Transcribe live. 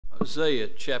Isaiah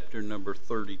chapter number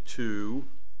 32.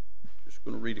 Just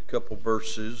going to read a couple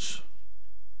verses.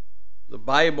 The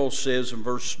Bible says in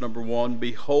verse number 1,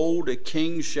 "Behold, a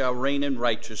king shall reign in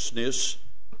righteousness,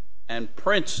 and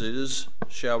princes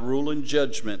shall rule in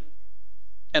judgment.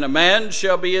 And a man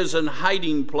shall be as an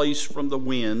hiding place from the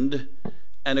wind,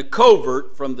 and a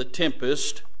covert from the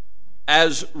tempest,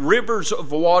 as rivers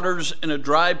of waters in a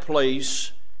dry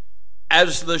place,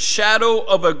 as the shadow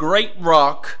of a great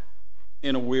rock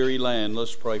in a weary land."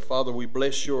 Let's pray. Father, we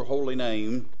bless your holy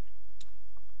name.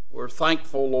 We're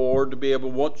thankful, Lord, to be able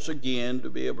once again to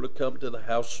be able to come to the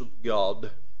house of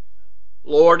God.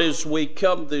 Lord, as we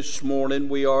come this morning,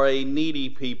 we are a needy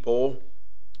people.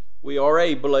 We are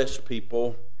a blessed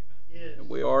people. And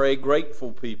we are a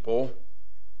grateful people.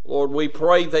 Lord, we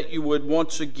pray that you would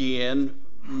once again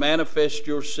manifest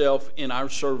yourself in our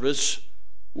service.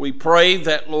 We pray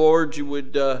that, Lord, you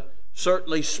would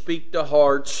certainly speak to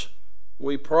hearts.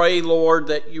 We pray, Lord,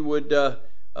 that you would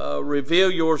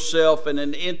reveal yourself in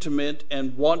an intimate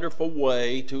and wonderful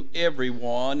way to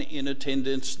everyone in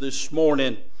attendance this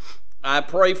morning. I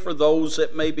pray for those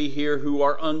that may be here who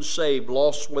are unsaved,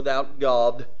 lost without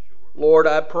God. Lord,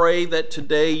 I pray that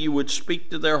today you would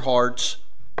speak to their hearts.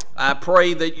 I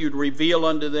pray that you'd reveal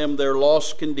unto them their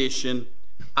lost condition.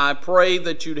 I pray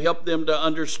that you'd help them to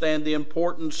understand the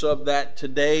importance of that.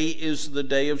 Today is the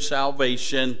day of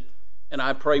salvation. And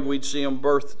I pray we'd see them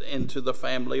birthed into the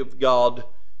family of God.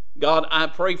 God, I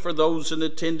pray for those in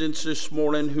attendance this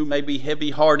morning who may be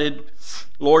heavy-hearted.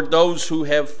 Lord, those who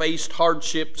have faced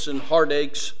hardships and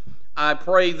heartaches. I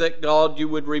pray that, God, you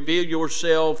would reveal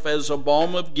yourself as a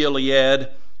balm of Gilead,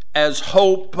 as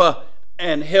hope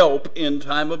and help in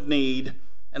time of need.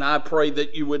 And I pray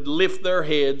that you would lift their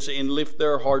heads and lift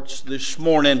their hearts this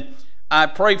morning. I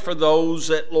pray for those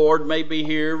that, Lord, may be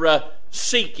here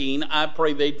seeking. I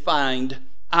pray they'd find.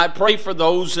 I pray for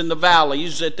those in the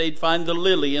valleys that they'd find the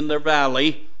lily in their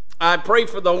valley. I pray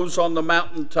for those on the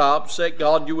mountaintops that,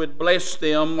 God, you would bless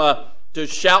them to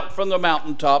shout from the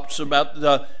mountaintops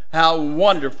about how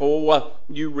wonderful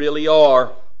you really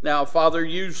are. Now, Father,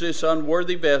 use this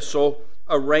unworthy vessel,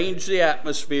 arrange the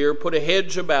atmosphere, put a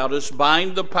hedge about us,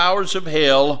 bind the powers of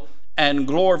hell, and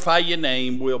glorify your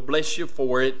name. We'll bless you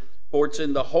for it, for it's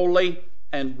in the holy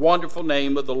and wonderful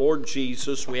name of the Lord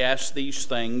Jesus we ask these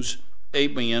things.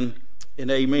 Amen and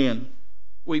amen.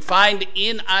 We find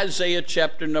in Isaiah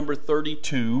chapter number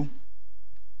 32,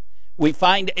 we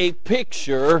find a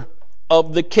picture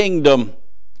of the kingdom.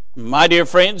 My dear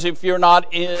friends, if you're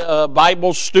not a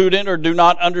Bible student or do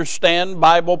not understand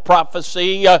Bible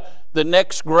prophecy, the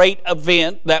next great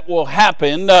event that will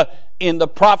happen in the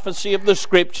prophecy of the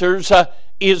Scriptures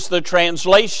is the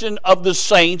translation of the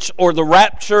saints, or the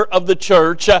rapture of the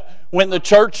church, when the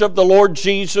church of the Lord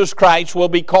Jesus Christ will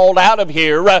be called out of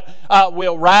here,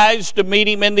 will rise to meet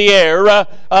him in the air.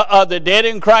 The dead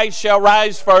in Christ shall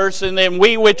rise first, and then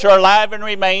we which are alive and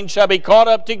remain shall be caught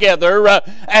up together,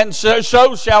 and so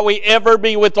shall we ever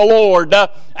be with the Lord.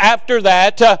 After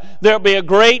that, there'll be a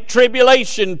great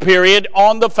tribulation period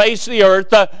on the face of the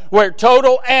earth, where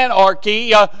total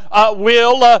anarchy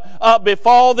will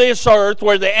befall this earth,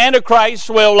 where the Antichrist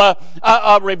will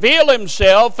reveal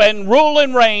himself and rule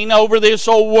and reign over this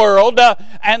old world,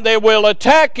 and they will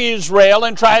attack Israel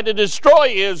and try to destroy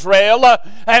Israel.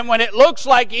 And when it looks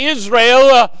like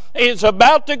Israel is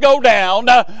about to go down,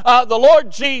 the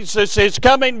Lord Jesus is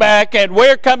coming back, and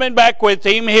we're coming back with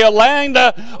him. He'll land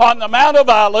on the Mount of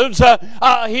Olives.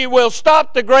 He will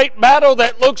stop the great battle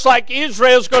that looks like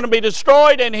Israel's going to be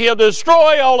destroyed, and he'll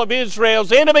destroy all of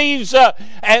Israel's enemies,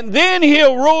 and then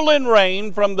he'll rule and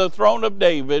reign from the throne of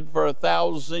David for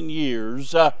 1,000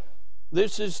 years.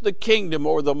 This is the kingdom,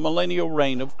 or the millennial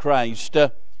reign of Christ.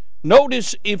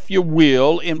 Notice, if you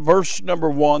will, in verse number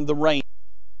 1, the reign.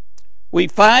 We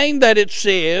find that it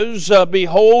says,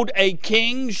 "Behold, a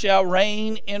king shall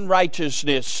reign in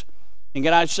righteousness." And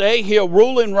can I say, he'll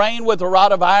rule and reign with a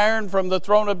rod of iron from the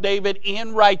throne of David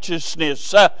in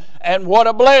righteousness. And what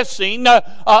a blessing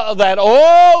that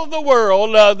all the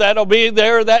world that'll be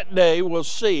there that day will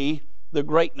see the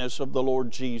greatness of the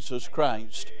Lord Jesus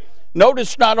Christ.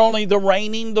 Notice not only the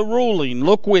reigning, the ruling.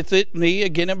 Look with me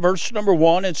again in verse number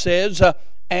 1. It says,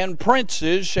 "And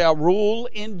princes shall rule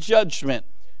in judgment."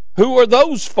 Who are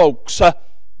those folks?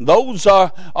 Those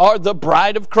are the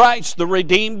bride of Christ, the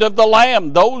redeemed of the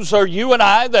Lamb. Those are you and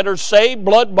I that are saved,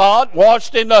 blood-bought,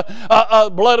 washed in the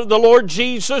blood of the Lord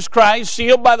Jesus Christ,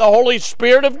 sealed by the Holy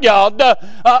Spirit of God.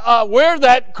 We're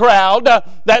that crowd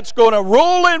that's going to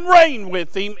rule and reign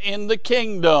with him in the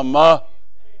kingdom.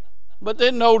 But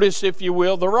then notice, if you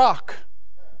will, the rock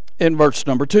in verse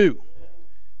number 2.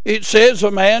 It says,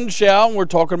 a man shall, and we're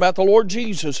talking about the Lord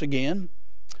Jesus again,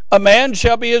 a man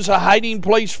shall be as a hiding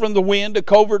place from the wind, a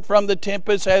covert from the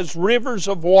tempest, as rivers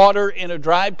of water in a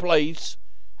dry place,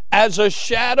 as the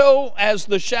shadow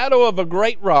of a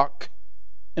great rock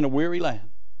in a weary land.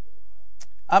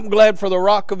 I'm glad for the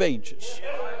Rock of Ages.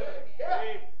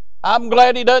 I'm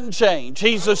glad He doesn't change.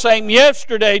 He's the same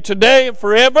yesterday, today, and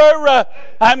forever.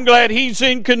 I'm glad He's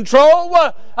in control.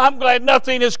 I'm glad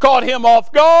nothing has caught Him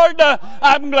off guard.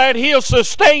 I'm glad He'll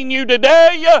sustain you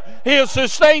today. He'll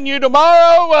sustain you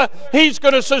tomorrow. He's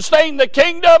going to sustain the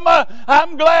kingdom.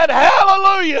 I'm glad,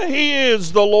 hallelujah, He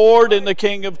is the Lord and the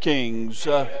King of Kings.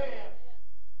 I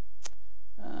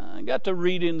got to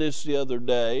reading this the other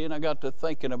day, and I got to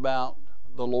thinking about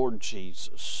the Lord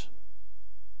Jesus.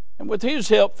 And with His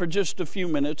help for just a few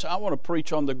minutes, I want to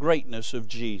preach on the greatness of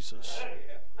Jesus.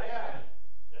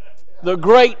 The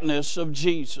greatness of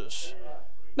Jesus.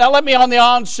 Now let me on the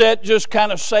onset just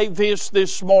kind of say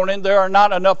this morning. There are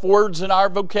not enough words in our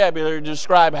vocabulary to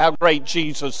describe how great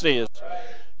Jesus is.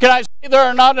 Can I say there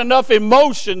are not enough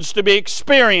emotions to be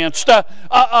experienced to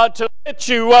let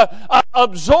you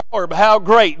absorb how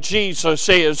great Jesus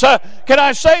is? Can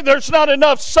I say there's not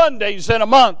enough Sundays in a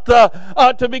month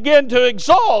to begin to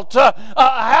exalt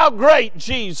how great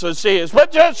Jesus is?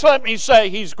 But just let me say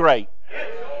He's great.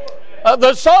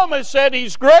 The psalmist said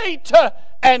He's great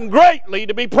and greatly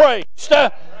to be praised.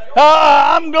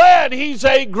 I'm glad He's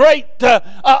a great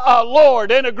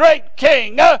Lord and a great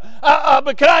King.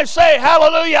 But can I say,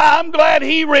 hallelujah, I'm glad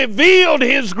He revealed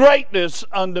His greatness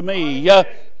unto me.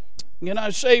 Can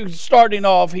I say, starting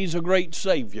off, He's a great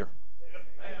Savior.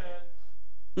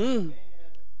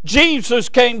 Jesus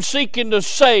came seeking to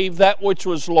save that which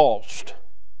was lost.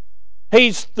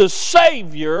 He's the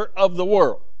Savior of the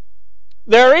world.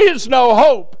 There is no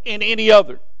hope in any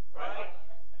other.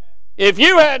 If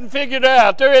you hadn't figured it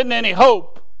out, there isn't any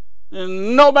hope,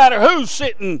 no matter who's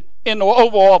sitting in the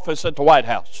Oval Office at the White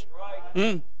House.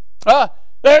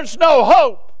 There's no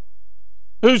hope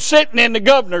who's sitting in the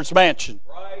governor's mansion.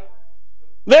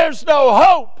 There's no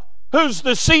hope who's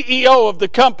the CEO of the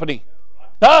company.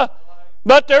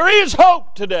 But there is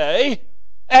hope today,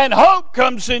 and hope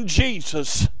comes in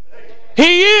Jesus.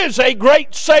 He is a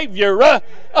great Savior.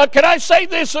 Can I say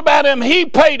this about Him? He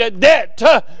paid a debt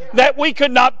that we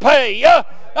could not pay.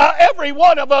 Every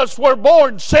one of us were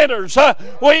born sinners.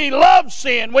 We love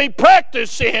sin. We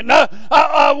practice sin.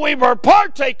 We were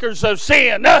partakers of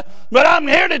sin. But I'm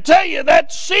here to tell you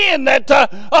that sin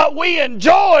that we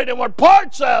enjoyed and were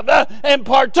parts of and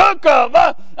partook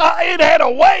of, it had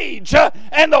a wage.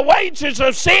 And the wages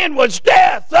of sin was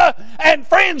death. And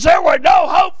friends, there were no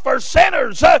hope for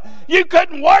sinners. You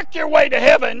couldn't work your way to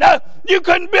heaven. You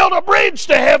couldn't build a bridge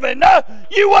to heaven.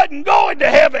 You wasn't going to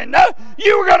heaven.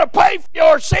 You were going to pay for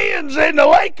your sins in the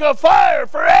lake of fire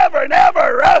forever and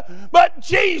ever. But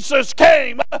Jesus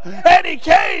came, and He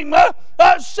came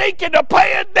seeking to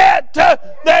pay a debt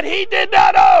that He did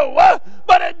not owe,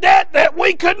 but a debt that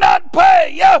we could not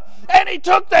pay. And He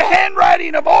took the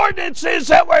handwriting of ordinances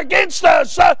that were against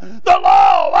us, the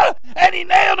law, and He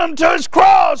nailed them to His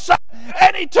cross.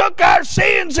 And He took our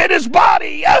sins in His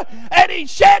body, and He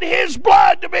shed His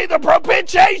blood to be the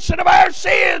propitiation of our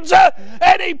sins,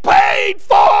 and He paid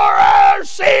for our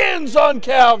sins on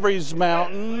Calvary's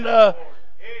mountain.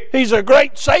 He's a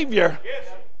great Savior.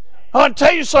 I want to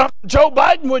tell you something. Joe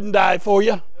Biden wouldn't die for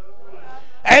you.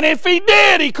 And if he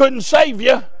did, he couldn't save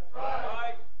you.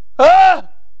 I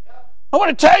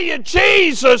want to tell you,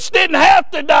 Jesus didn't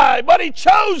have to die, but He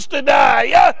chose to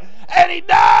die. And He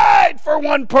died for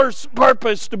one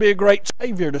purpose, to be a great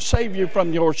Savior, to save you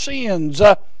from your sins.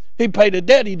 He paid a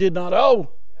debt He did not owe.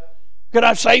 Can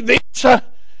I say this?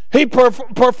 He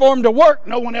performed a work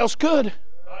no one else could.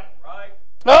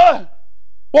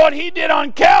 What He did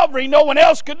on Calvary, no one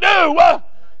else could do.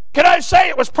 Can I say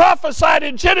it was prophesied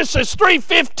in Genesis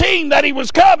 3:15 that He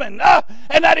was coming,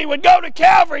 and that He would go to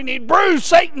Calvary and He'd bruise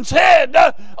Satan's head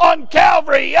on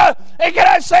Calvary. And can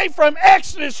I say from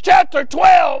Exodus chapter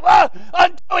 12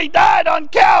 until He died on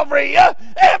Calvary,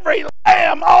 every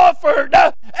lamb offered,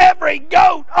 every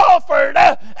goat offered,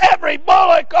 every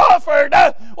bullock offered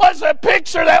was a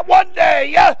picture that one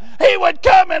day He would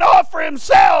come and offer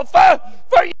Himself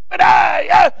for you and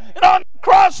I. And on the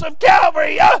cross of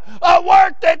Calvary, a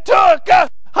work that took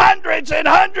hundreds and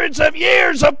hundreds of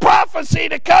years of prophecy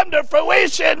to come to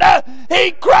fruition,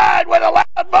 He cried with a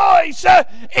loud voice,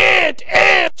 "It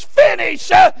is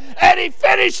finished." And He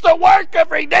finished the work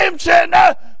of redemption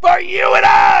for you and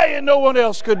I, and no one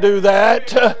else could do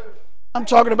that. I'm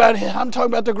talking about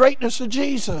the greatness of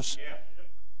Jesus.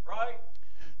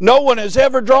 No one has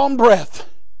ever drawn breath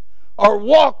or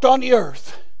walked on the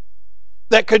earth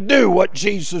that could do what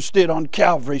Jesus did on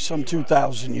Calvary some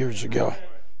 2,000 years ago.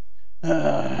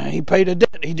 He paid a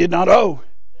debt he did not owe.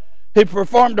 He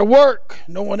performed a work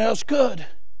no one else could.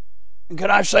 And can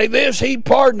I say this? He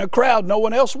pardoned a crowd no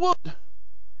one else would.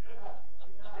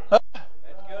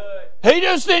 He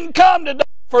just didn't come to die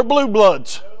for blue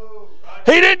bloods.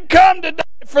 He didn't come to die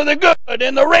for the good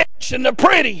and the rich and the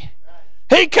pretty.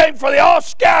 He came for the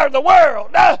all-scour of the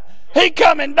world. He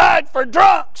come and died for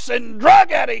drunks and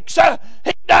drug addicts.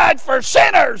 He died for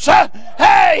sinners.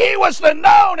 Hey, he was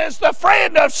known as the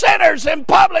friend of sinners and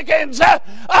publicans.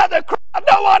 The crowd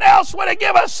no one else would have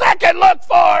given a second look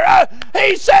for.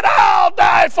 He said, I'll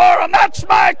die for them. That's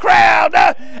my crowd.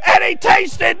 And he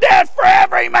tasted death for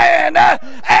every man. And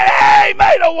he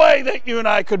made a way that you and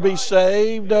I could be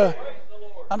saved.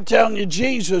 I'm telling you,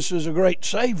 Jesus is a great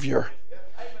Savior.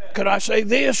 Could I say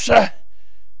this?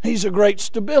 He's a great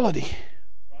stability.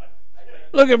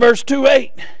 Look at verse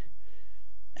 2:8.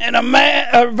 And a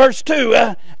man, verse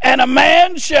 2, and a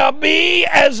man shall be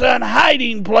as an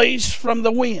hiding place from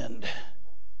the wind.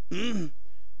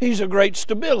 He's a great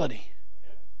stability.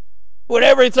 When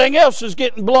everything else is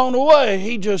getting blown away,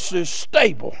 he just is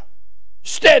stable,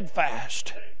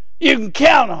 steadfast. You can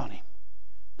count on him.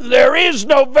 There is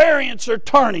no variance or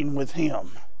turning with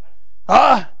him.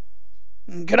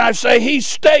 Can I say he's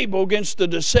stable against the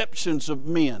deceptions of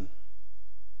men?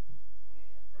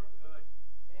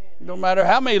 No matter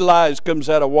how many lies comes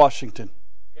out of Washington,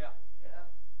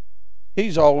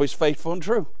 he's always faithful and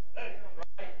true.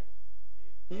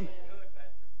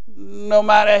 No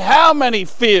matter how many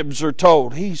fibs are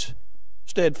told, he's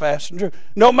steadfast and true.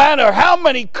 No matter how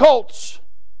many cults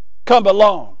come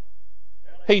along,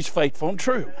 he's faithful and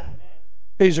true.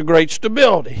 He's a great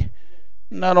stability.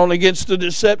 Not only against the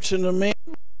deception of men,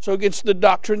 so against the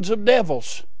doctrines of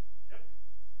devils.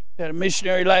 Had a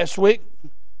missionary last week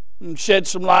and shed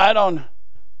some light on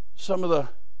some of the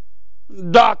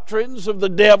doctrines of the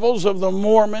devils of the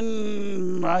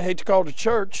Mormon, I hate to call it a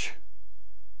church,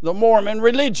 the Mormon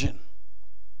religion.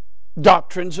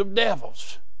 Doctrines of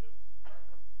devils.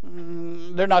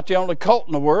 They're not the only cult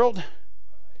in the world.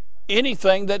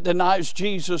 Anything that denies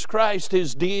Jesus Christ,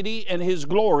 His deity, and His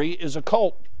glory is a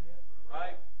cult.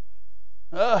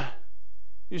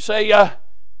 You say,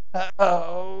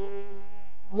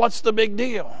 what's the big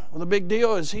deal? Well, the big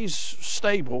deal is he's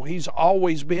stable. He's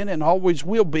always been and always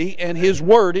will be, and his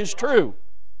word is true.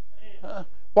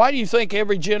 Why do you think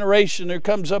every generation there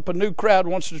comes up a new crowd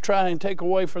wants to try and take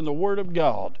away from the word of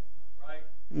God?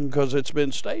 Because it's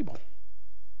been stable.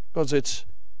 Because it's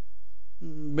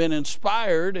been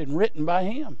inspired and written by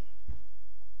him.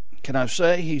 Can I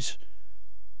say he's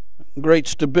great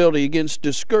stability against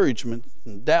discouragement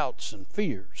and doubts and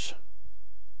fears?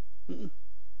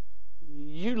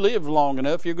 You live long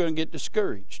enough, you're going to get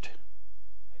discouraged.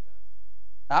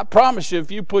 I promise you,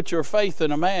 if you put your faith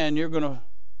in a man, you're going to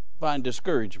find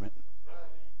discouragement.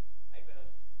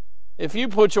 If you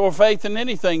put your faith in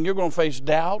anything, you're going to face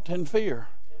doubt and fear.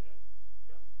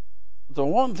 The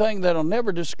one thing that'll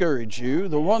never discourage you,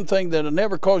 the one thing that'll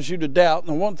never cause you to doubt, and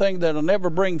the one thing that'll never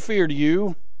bring fear to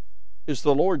you is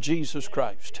the Lord Jesus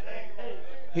Christ.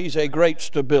 He's a great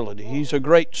stability. He's a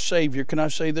great Savior. Can I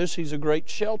say this? He's a great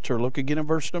shelter. Look again at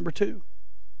verse number 2.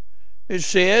 It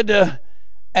said,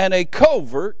 and a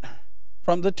covert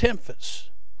from the tempest.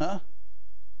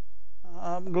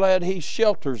 I'm glad He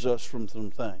shelters us from some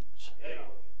things.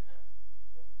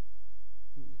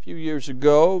 A few years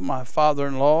ago, my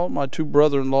father-in-law, my two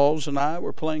brother-in-laws, and I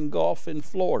were playing golf in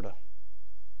Florida.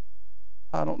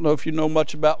 I don't know if you know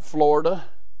much about Florida,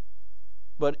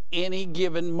 but any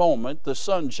given moment, the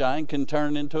sunshine can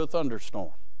turn into a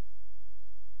thunderstorm.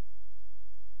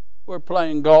 We're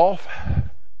playing golf.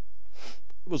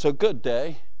 It was a good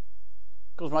day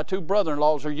because my two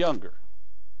brother-in-laws are younger,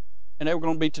 and they were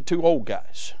going to beat the two old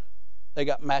guys. They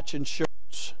got matching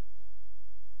shirts.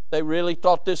 They really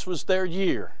thought this was their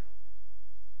year.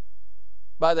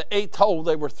 By the 8th hole,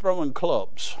 they were throwing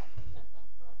clubs.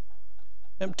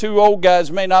 Them two old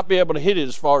guys may not be able to hit it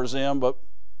as far as them, but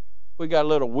we got a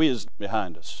little wisdom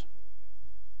behind us.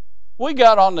 We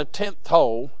got on the 10th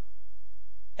hole,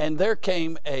 and there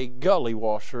came a gully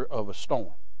washer of a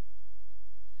storm.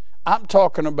 I'm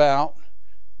talking about,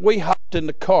 we hopped in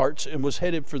the carts and was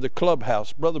headed for the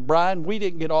clubhouse. Brother Brian, we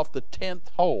didn't get off the 10th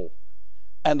hole,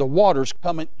 and the water's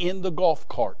coming in the golf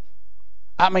cart.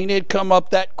 I mean, it'd come up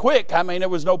that quick. I mean, there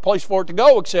was no place for it to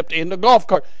go except in the golf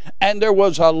cart. And there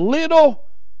was a little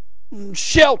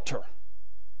shelter,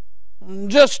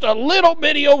 just a little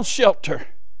bitty old shelter.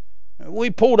 We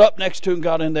pulled up next to it and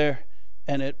got in there,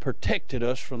 and it protected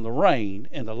us from the rain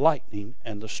and the lightning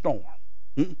and the storm.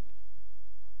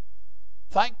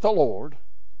 Thank the Lord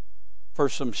for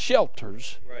some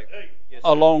shelters Right. Yes,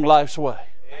 along life's way.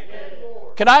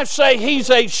 Can I say He's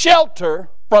a shelter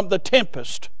from the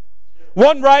tempest?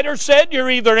 One writer said you're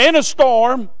either in a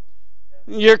storm,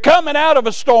 you're coming out of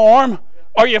a storm,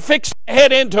 or you're fixing to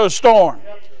head into a storm.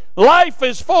 Life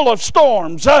is full of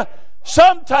storms.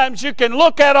 Sometimes you can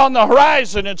look out on the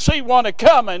horizon and see one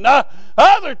coming.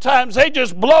 Other times they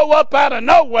just blow up out of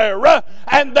nowhere,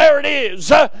 and there it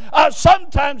is.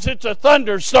 Sometimes it's a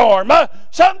thunderstorm.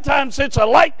 Sometimes it's a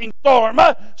lightning storm.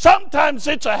 Sometimes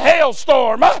it's a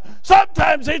hailstorm.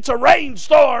 Sometimes it's a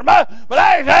rainstorm. But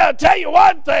I'll tell you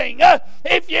one thing.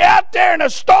 If you're out there in a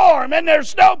storm and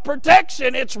there's no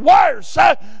protection, it's worse.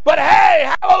 But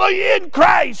hey, hallelujah in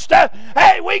Christ.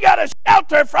 Hey, we got a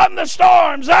shelter from the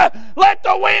storms. Let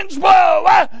the winds blow.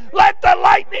 Let the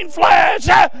lightning flash.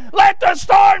 Let the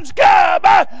storms come.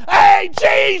 Hey,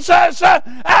 Jesus,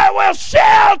 I will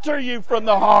shelter you from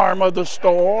the harm of the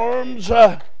storms.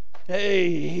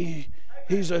 Hey,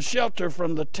 He's a shelter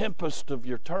from the tempest of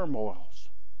your turmoils.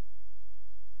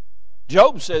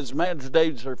 Job says man's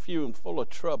days are few and full of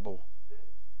trouble.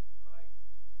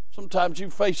 Sometimes you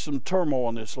face some turmoil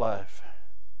in this life.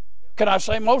 Can I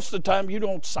say most of the time you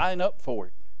don't sign up for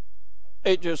it.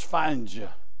 It just finds you.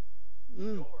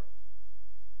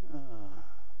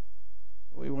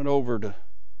 We went over to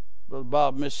Brother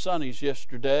Bob, Miss Sonny's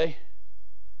yesterday.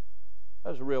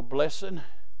 That was a real blessing.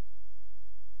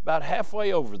 About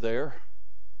halfway over there,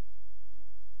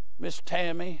 Miss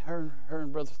Tammy, her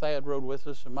and Brother Thad rode with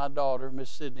us, and my daughter,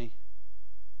 Miss Sydney,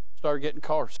 started getting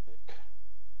car sick.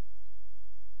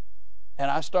 And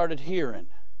I started hearing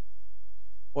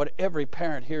what every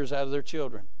parent hears out of their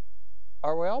children.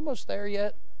 Are we almost there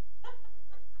yet?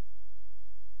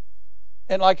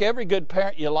 And like every good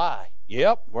parent, you lie.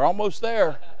 Yep, we're almost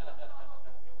there.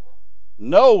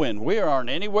 Knowing we aren't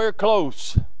anywhere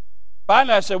close.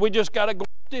 Finally, I said, we just got to go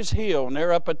up this hill. And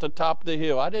they're up at the top of the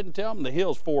hill. I didn't tell them the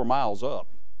hill's 4 miles up.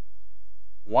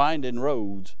 Winding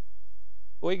roads.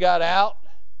 We got out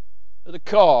of the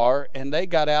car, and they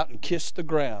got out and kissed the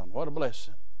ground. What a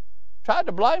blessing. Tried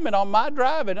to blame it on my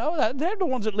driving. Oh, they're the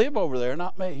ones that live over there,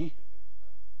 not me.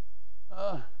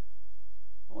 I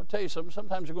want to tell you something.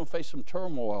 Sometimes you're going to face some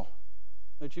turmoil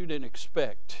that you didn't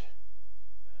expect.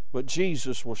 But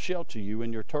Jesus will shelter you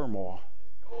in your turmoil.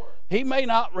 He may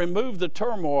not remove the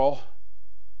turmoil,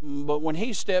 but when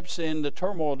He steps in, the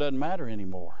turmoil doesn't matter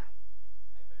anymore.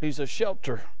 He's a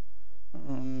shelter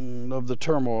of the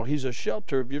turmoil. He's a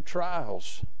shelter of your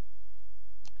trials.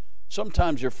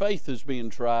 Sometimes your faith is being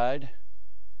tried,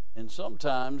 and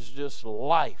sometimes just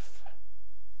life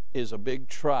is a big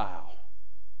trial.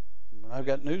 But I've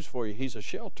got news for you. He's a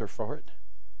shelter for it.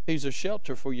 He's a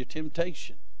shelter for your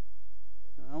temptation.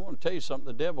 I want to tell you something.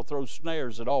 The devil throws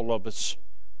snares at all of us.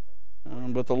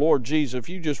 But the Lord Jesus, if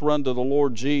you just run to the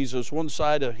Lord Jesus, one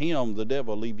side of Him, the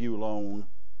devil will leave you alone.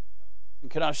 And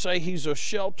can I say He's a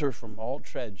shelter from all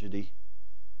tragedy?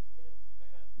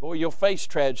 Boy, you'll face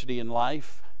tragedy in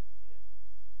life.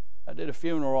 I did a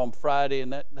funeral on Friday,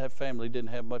 and that family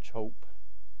didn't have much hope.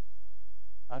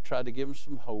 I tried to give them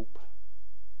some hope.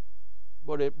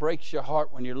 But it breaks your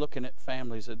heart when you're looking at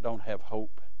families that don't have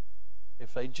hope.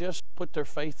 If they just put their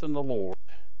faith in the Lord,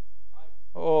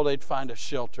 oh, they'd find a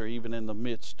shelter even in the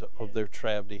midst of their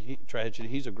tragedy.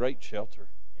 He's a great shelter.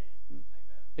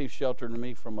 He's sheltered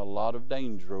me from a lot of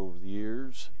danger over the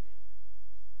years.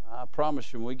 I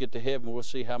promise you, when we get to heaven, we'll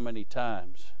see how many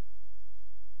times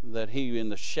that He, in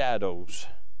the shadows,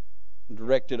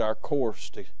 directed our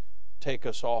course to take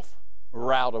us off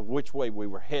route of which way we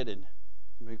were headed,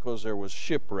 because there was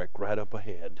shipwreck right up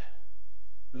ahead.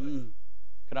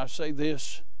 Can I say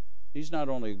this? He's not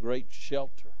only a great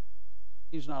shelter.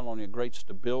 He's not only a great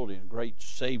stability and a great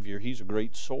Savior. He's a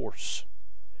great source.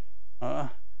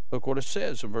 Look what it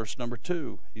says in verse number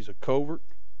 2. He's a covert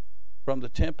from the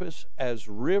tempest, as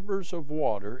rivers of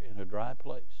water in a dry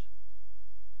place.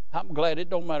 I'm glad it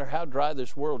don't matter how dry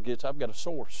this world gets. I've got a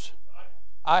source.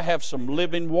 I have some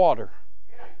living water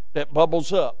that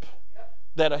bubbles up,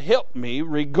 that'll help me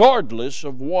regardless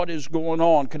of what is going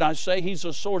on. Can I say He's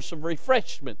a source of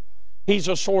refreshment? He's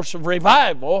a source of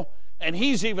revival, and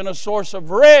He's even a source of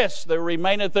rest. There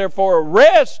remaineth therefore a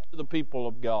rest to the people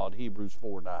of God, Hebrews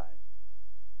 4:9.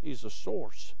 He's a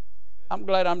source. I'm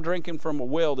glad I'm drinking from a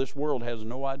well this world has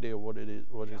no idea what it is,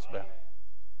 what it's about.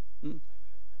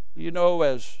 You know,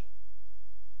 as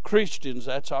Christians,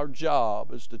 that's our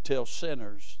job, is to tell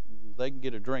sinners they can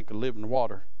get a drink of living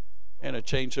water, and it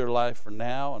changed their life for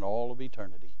now and all of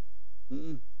eternity.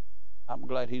 I'm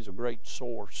glad He's a great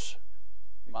source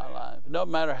in my life. It doesn't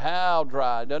matter how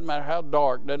dry, it doesn't matter how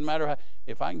dark, it doesn't matter how,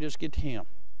 if I can just get to Him.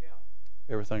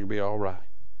 everything will be all right.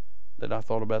 Then I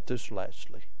thought about this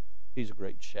lastly. He's a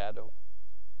great shadow.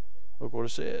 Look what it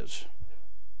says.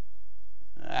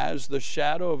 As the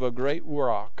shadow of a great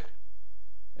rock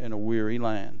in a weary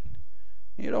land.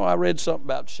 You know, I read something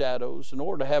about shadows. In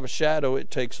order to have a shadow,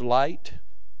 it takes light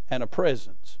and a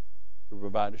presence to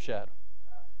provide a shadow.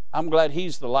 I'm glad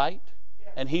He's the light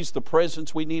and He's the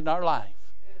presence we need in our life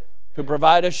to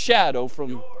provide a shadow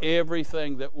from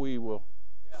everything that we will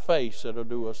face that'll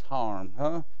do us harm.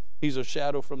 Huh? He's a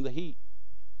shadow from the heat.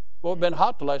 Well, it's been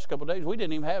hot the last couple of days. We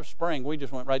didn't even have spring. We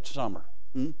just went right to summer.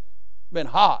 Been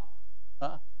hot.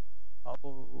 Huh? I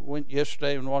went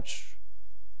yesterday and watched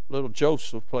little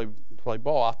Joseph play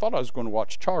ball. I thought I was going to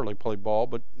watch Charlie play ball,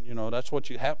 but you know that's what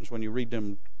happens when you read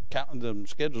them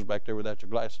schedules back there without your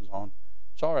glasses on.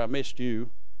 Sorry, I missed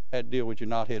you. Had to deal with your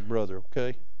knothead brother.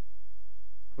 Okay.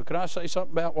 But can I say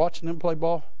something about watching them play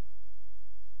ball?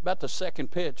 About the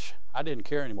second pitch, I didn't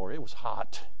care anymore. It was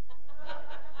hot.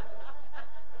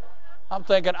 I'm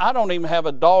thinking, I don't even have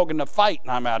a dog in the fight,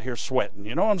 and I'm out here sweating.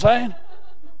 You know what I'm saying?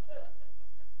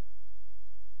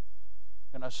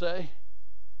 Can I say?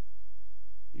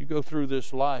 You go through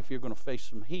this life, you're going to face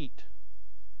some heat.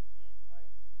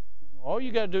 All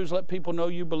you got to do is let people know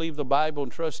you believe the Bible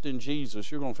and trust in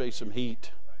Jesus. You're going to face some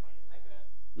heat.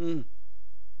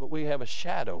 But we have a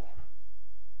shadow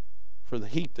for the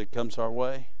heat that comes our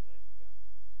way.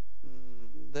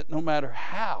 That no matter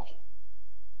how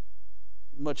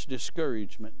much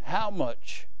discouragement, how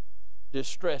much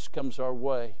distress comes our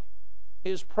way,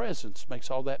 His presence makes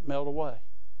all that melt away.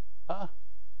 Huh?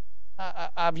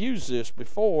 I've used this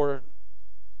before.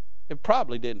 It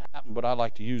probably didn't happen, but I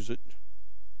like to use it.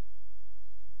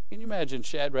 Can you imagine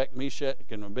Shadrach, Meshach,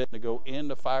 and Abednego in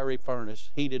the fiery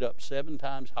furnace, heated up 7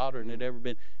 times hotter than it ever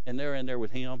been, and they're in there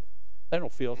with Him? They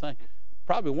don't feel a thing.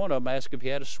 Probably one of them asked if he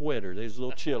had a sweater. There's a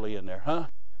little chilly in there, huh?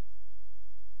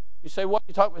 You say, what are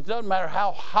you talking about? It doesn't matter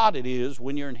how hot it is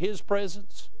when you're in His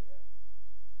presence.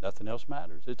 Nothing else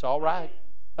matters. It's all right.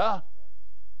 Huh?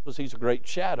 Because He's a great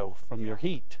shadow from your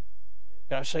heat.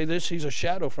 Can I say this? He's a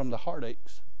shadow from the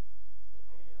heartaches.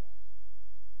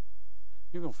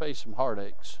 You're going to face some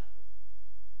heartaches.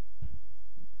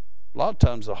 A lot of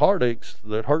times the heartaches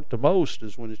that hurt the most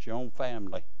is when it's your own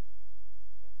family.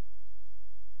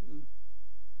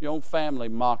 Your own family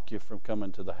mock you from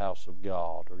coming to the house of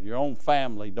God, or your own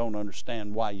family don't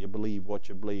understand why you believe what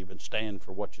you believe and stand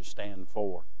for what you stand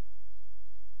for.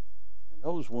 And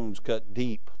those wounds cut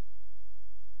deep.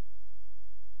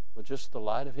 But just the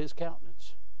light of His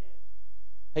countenance.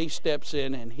 He steps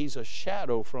in and He's a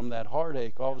shadow from that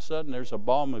heartache. All of a sudden there's a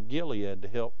balm of Gilead to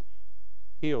help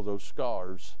heal those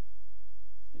scars.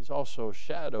 He's also a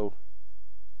shadow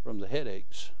from the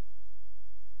headaches.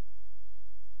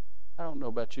 I don't know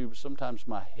about you, but sometimes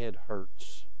my head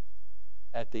hurts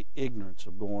at the ignorance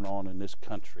of going on in this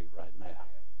country right now.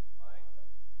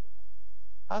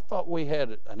 I thought we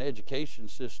had an education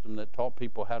system that taught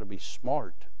people how to be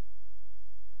smart.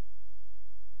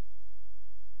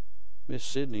 Miss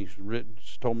Sydney's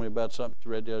told me about something she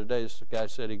read the other day. This guy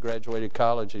said he graduated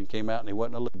college and came out and he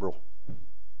wasn't a liberal.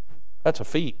 That's a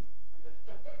feat.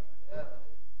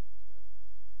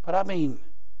 But I mean,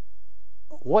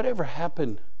 whatever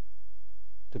happened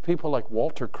to people like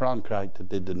Walter Cronkite that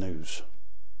did the news?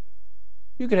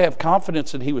 You could have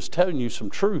confidence that he was telling you some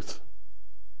truth.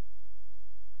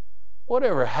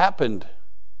 Whatever happened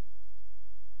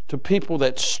to people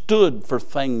that stood for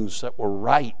things that were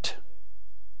right?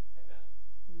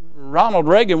 Ronald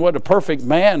Reagan wasn't a perfect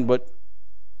man, but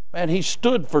man, he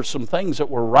stood for some things that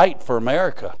were right for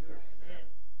America.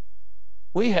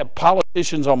 We have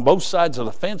politicians on both sides of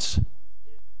the fence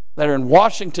that are in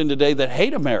Washington today that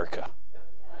hate America.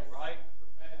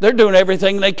 They're doing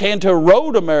everything they can to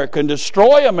erode America and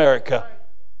destroy America.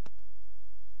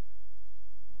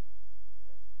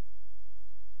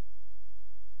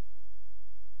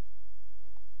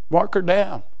 Mark her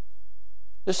down.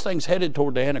 This thing's headed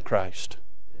toward the Antichrist.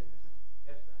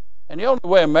 And the only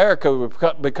way America will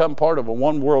become part of a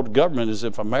one-world government is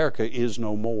if America is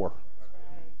no more.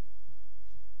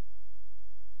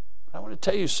 I want to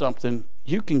tell you something.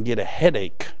 You can get a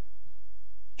headache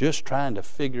just trying to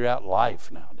figure out life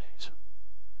nowadays.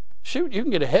 Shoot, you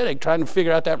can get a headache trying to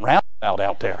figure out that roundabout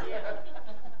out there.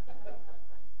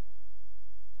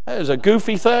 That is a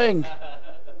goofy thing.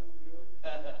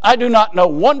 I do not know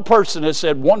one person that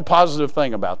said one positive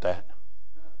thing about that.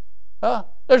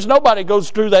 There's nobody goes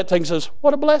through that thing and says,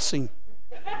 what a blessing.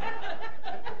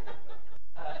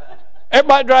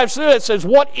 Everybody drives through it and says,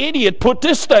 what idiot put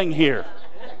this thing here?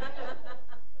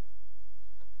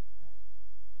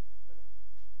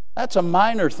 That's a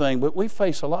minor thing, but we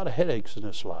face a lot of headaches in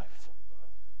this life.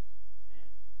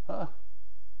 Huh?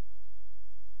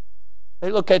 They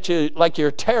look at you like you're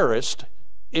a terrorist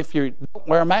if you don't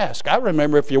wear a mask. I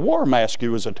remember if you wore a mask,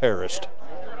 you was a terrorist.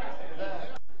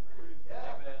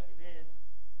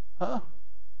 Huh?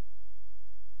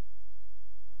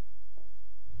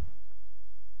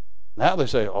 Now they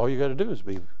say all you got to do is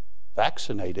be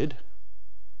vaccinated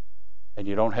and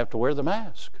you don't have to wear the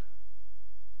mask.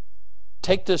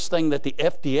 Take this thing that the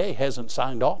FDA hasn't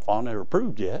signed off on or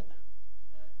approved yet,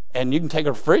 and you can take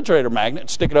a refrigerator magnet and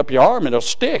stick it up your arm and it'll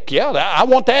stick. Yeah, I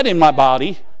want that in my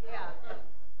body.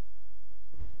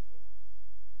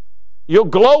 You'll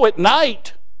glow at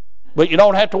night, but you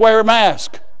don't have to wear a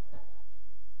mask.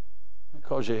 It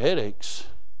causes you headaches.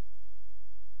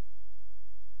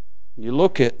 You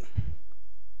look at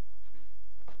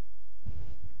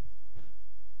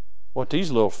what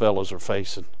these little fellows are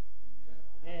facing.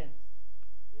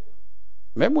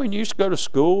 Remember when you used to go to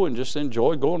school and just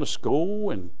enjoy going to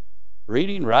school and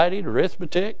reading, writing,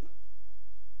 arithmetic?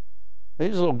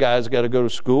 These little guys got to go to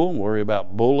school and worry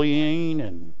about bullying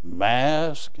and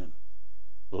masks and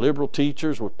liberal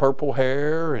teachers with purple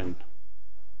hair and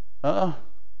all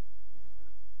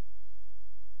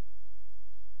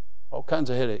kinds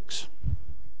of headaches.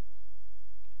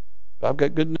 But I've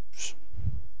got good news.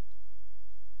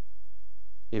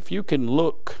 If you can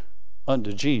look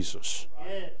unto Jesus,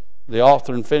 the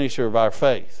author and finisher of our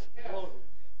faith,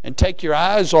 and take your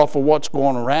eyes off of what's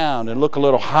going around and look a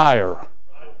little higher,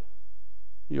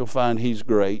 you'll find He's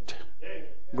great,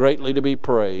 greatly to be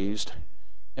praised,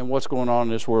 and what's going on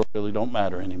in this world really don't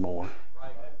matter anymore.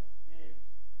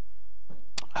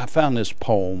 I found this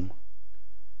poem.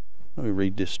 Let me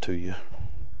read this to you.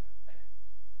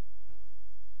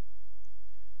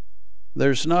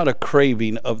 There's not a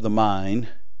craving of the mind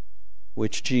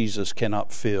which Jesus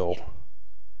cannot fill.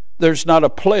 There's not a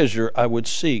pleasure I would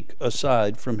seek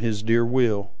aside from His dear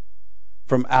will.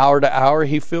 From hour to hour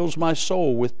He fills my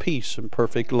soul with peace and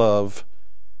perfect love,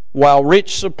 while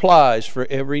rich supplies for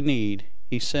every need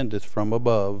He sendeth from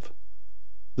above.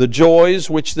 The joys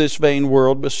which this vain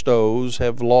world bestows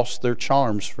have lost their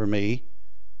charms for me.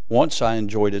 Once I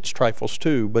enjoyed its trifles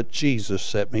too, but Jesus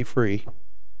set me free.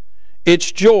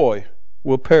 Its joy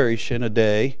will perish in a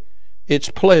day, its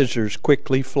pleasures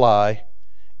quickly fly.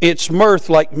 Its mirth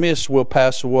like mist will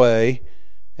pass away,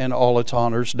 and all its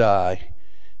honors die.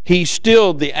 He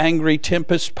stilled the angry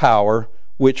tempest power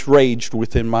which raged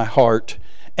within my heart,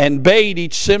 and bade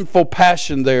each sinful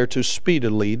passion there to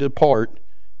speedily depart.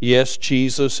 Yes,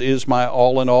 Jesus is my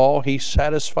all in all. He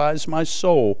satisfies my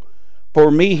soul.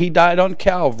 For me He died on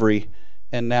Calvary,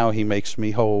 and now He makes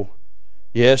me whole.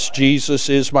 Yes, Jesus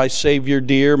is my Savior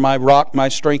dear, my rock, my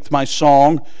strength, my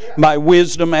song, my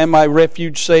wisdom and my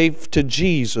refuge safe. To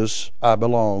Jesus I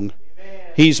belong.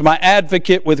 He's my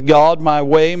advocate with God, my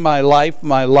way, my life,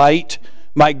 my light,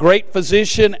 my great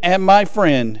physician and my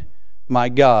friend, my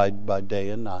guide by day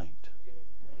and night.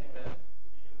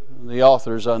 The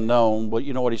author's unknown, but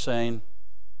you know what he's saying?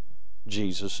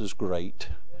 Jesus is great.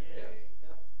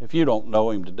 If you don't know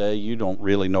Him today, you don't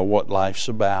really know what life's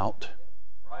about.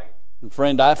 And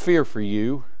friend, I fear for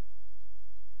you,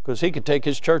 because He could take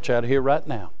His church out of here right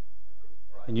now,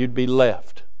 and you'd be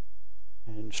left.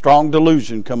 And strong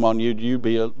delusion come on you, you'd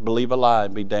believe a lie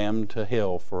and be damned to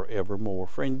hell forevermore.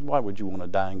 Friend, why would you want to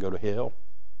die and go to hell?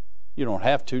 You don't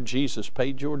have to. Jesus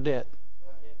paid your debt.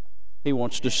 He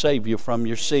wants to save you from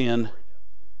your sin.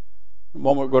 The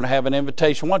moment we're going to have an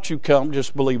invitation. Once you come,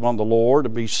 just believe on the Lord to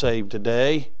be saved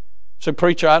today. So,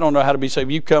 preacher, I don't know how to be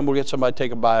saved. You come, we'll get somebody to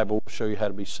take a Bible, show you how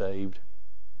to be saved.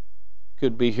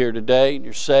 Could be here today and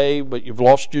you're saved, but you've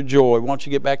lost your joy. Why don't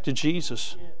you get back to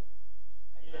Jesus?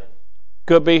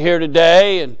 Could be here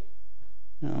today and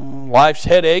life's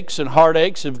headaches and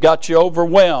heartaches have got you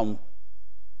overwhelmed.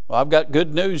 Well, I've got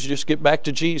good news. Just get back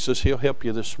to Jesus. He'll help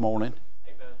you this morning.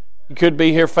 You could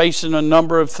be here facing a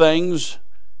number of things.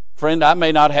 Friend, I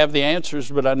may not have the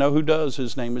answers, but I know who does.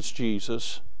 His name is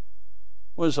Jesus.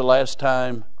 When was the last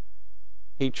time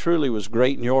He truly was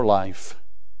great in your life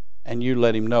and you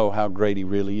let Him know how great He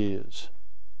really is?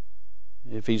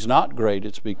 If He's not great,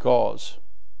 it's because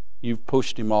you've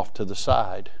pushed Him off to the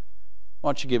side. Why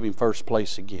don't you give Him first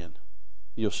place again?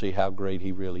 You'll see how great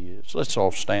He really is. Let's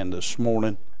all stand this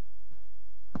morning.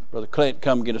 Brother Clint,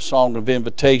 come get a song of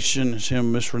invitation. As him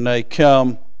and Miss Renee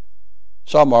come.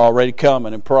 Some are already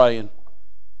coming and praying.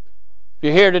 If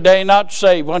you're here today not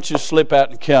saved, why don't you slip out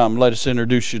and come? Let us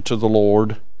introduce you to the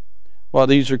Lord. While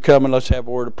these are coming, let's have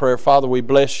a word of prayer. Father, we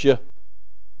bless You.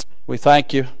 We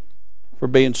thank You for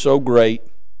being so great.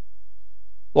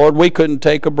 Lord, we couldn't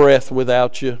take a breath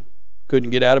without You. Couldn't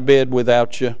get out of bed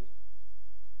without You.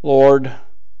 Lord,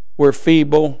 we're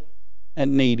feeble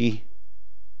and needy.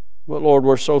 But Lord,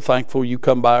 we're so thankful you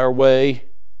come by our way.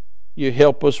 You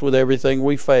help us with everything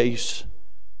we face.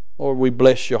 Lord, we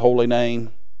bless your holy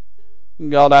name.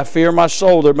 God, I fear my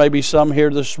soul there may be some here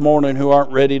this morning who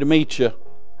aren't ready to meet you.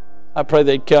 I pray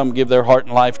they'd come give their heart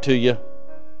and life to you.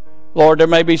 Lord, there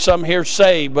may be some here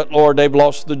saved, but Lord, they've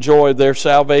lost the joy of their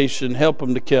salvation. Help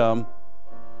them to come.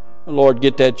 Lord,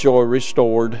 get that joy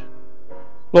restored.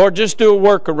 Lord, just do a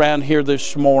work around here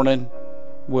this morning.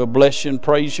 We'll bless you and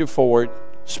praise you for it.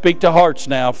 Speak to hearts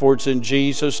now, for it's in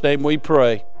Jesus' name we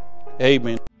pray.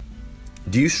 Amen.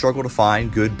 Do you struggle to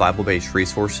find good Bible-based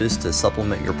resources to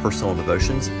supplement your personal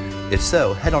devotions? If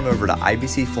so, head on over to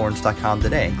ibcflorence.com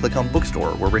today and click on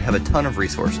Bookstore, where we have a ton of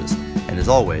resources. And as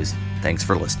always, thanks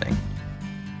for listening.